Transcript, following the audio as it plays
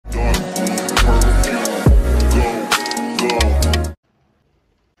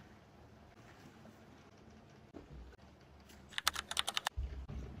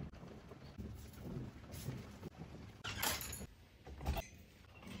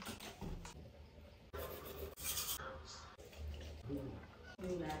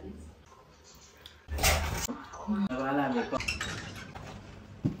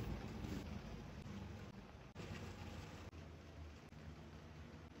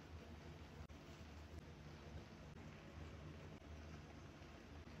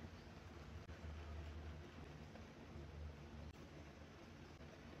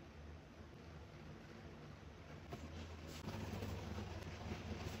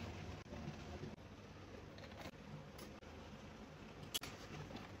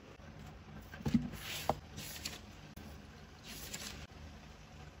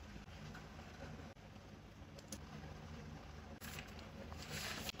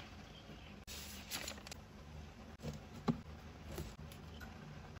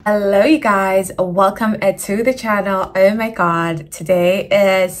Hello you guys, welcome to the channel. Oh my god, today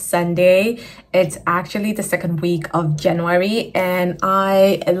is Sunday. It's actually the second week of January and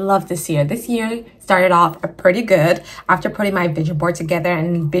I love this year. This year started off pretty good after putting my vision board together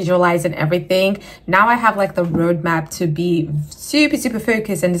and visualizing everything. Now I have like the roadmap to be super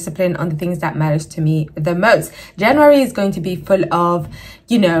focused and disciplined on the things that matters to me the most. January is going to be full of,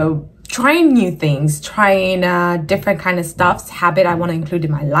 trying new things, trying different kind of stuffs, habit I want to include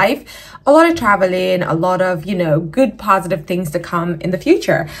in my life, a lot of traveling, a lot of, good positive things to come in the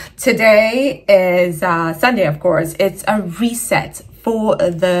future. Today is Sunday, of course. It's a reset for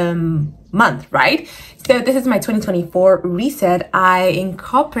the month, right? So this is my 2024 reset. I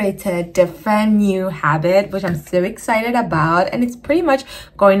incorporated different new habit, which I'm so excited about, and it's pretty much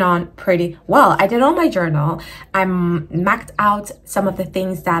going on pretty well. I did all my journal. I mapped out some of the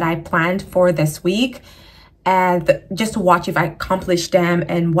things that I planned for this week and just to watch if I accomplished them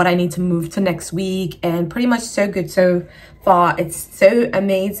and what I need to move to next week, and pretty much so good so far. It's so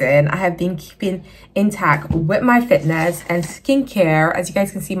amazing. I have been keeping intact with my fitness and skincare. As you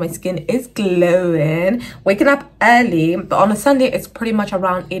guys can see, my skin is glowing. Waking up early, but on a Sunday it's pretty much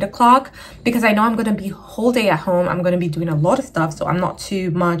around 8 o'clock because I know I'm gonna be whole day at home. I'm gonna be doing a lot of stuff, so I'm not too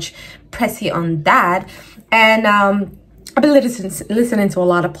much pressy on that. And I've been listening to a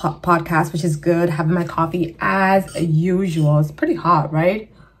lot of podcasts, which is good. Having my coffee as usual. It's pretty hot,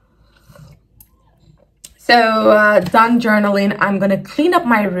 right? So done journaling. I'm gonna clean up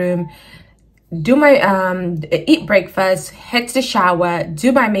my room, do my eat breakfast, head to the shower,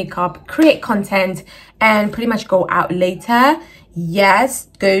 do my makeup, create content, and pretty much go out later. Yes,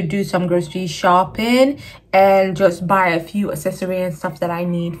 go do some grocery shopping and just buy a few accessories and stuff that I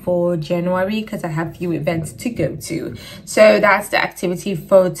need for January because I have few events to go to. So that's the activity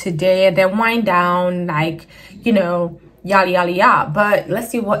for today, and then wind down, like, yada. But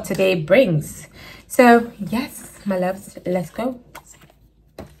let's see what today brings. So yes, my loves, let's go.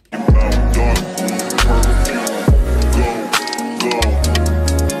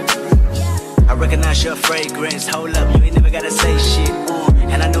 I recognize your fragrance. Hold up, you ain't never gotta say shit.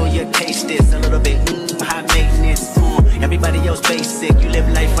 And I know you taste this a little bit high maintenance. Everybody else basic. You live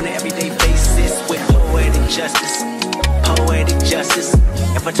life on an everyday basis with poetic justice. Poetic justice.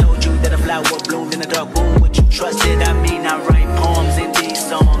 If I told you that a flower bloomed in a dark room, would you trust it? I mean, I write poems in these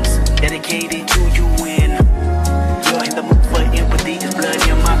songs dedicated to you when you're in the mood for empathy. It's blood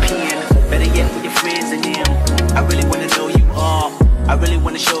in my pen. Better yet, with your friends and them. I really wanna know you all. I really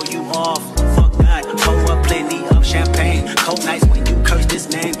wanna show you off. Fuck God, pour up plenty of champagne. Cold nights when you curse this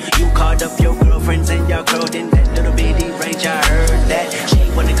name. You called up your girlfriends and y'all curled in that little bitty range. I heard that she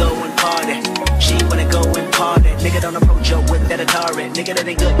wanna go and party. She wanna go and party. Nigga, don't approach her with that Atari. Nigga, that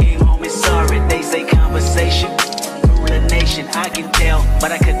ain't good game, homie, sorry. They say conversation rule a nation. I can tell,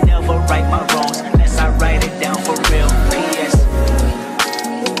 but I could never right my wrongs unless I write it down for real. P.S.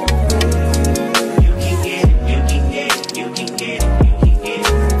 You can get it, you can get it, you can get it.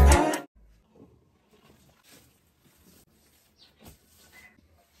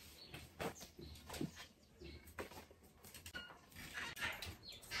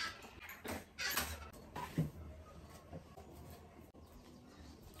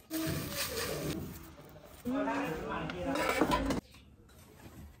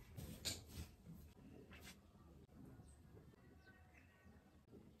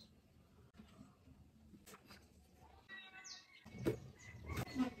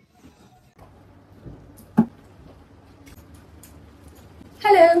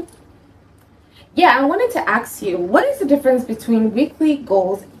 Hello. Yeah, I wanted to ask you, what is the difference between weekly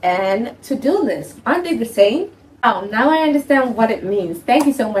goals and to-do lists? Aren't they the same? Oh, now I understand what it means. Thank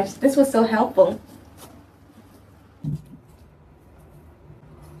you so much. This was so helpful.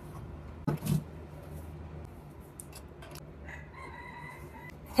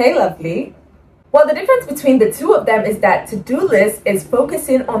 Hey, lovely. Well, the difference between the two of them is that to-do list is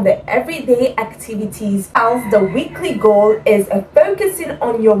focusing on the everyday activities, else the weekly goal is focusing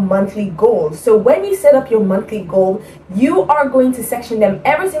on your monthly goal. So when you set up your monthly goal, you are going to section them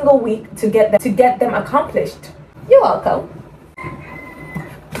every single week to get them accomplished. You're welcome.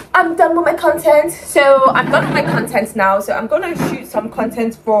 I'm done with my content. So I'm done with my content now. So I'm going to shoot some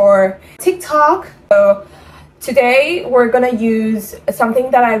content for TikTok. So today we're gonna use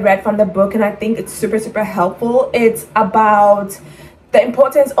something that I read from the book, and I think it's super helpful. It's about the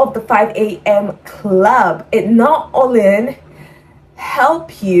importance of the 5 a.m. club. It not only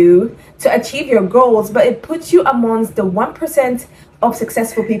help you to achieve your goals, but it puts you amongst the 1% of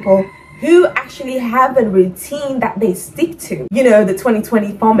successful people who actually have a routine that they stick to. You know, the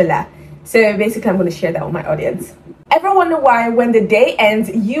 2020 formula. So basically I'm going to share that with my audience. Ever wonder why when the day ends,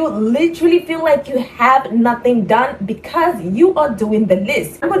 you literally feel like you have nothing done? Because you are doing the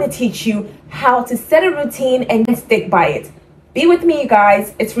list. I'm going to teach you how to set a routine and stick by it. Be with me, you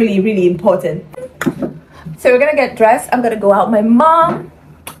guys. It's really important. So we're going to get dressed. I'm going to go out with my mom.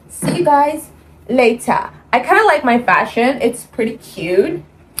 See you guys later. I kind of like my fashion. It's pretty cute.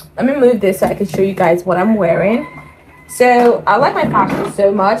 Let me move this so I can show you guys what I'm wearing. So I like my fashion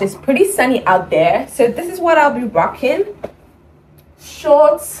so much. It's pretty sunny out there. So this is what I'll be rocking.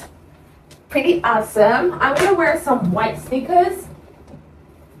 Shorts. Pretty awesome. I'm going to wear some white sneakers.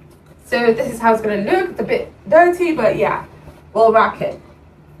 So this is how it's going to look. It's a bit dirty, but yeah, we'll rock it.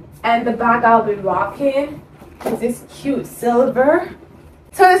 And the bag I'll be rocking is this cute silver.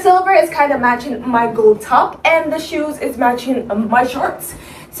 So the silver is kind of matching my gold top, and the shoes is matching my shorts.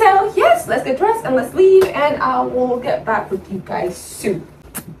 So yes, let's get dressed and let's leave, and I will get back with you guys soon.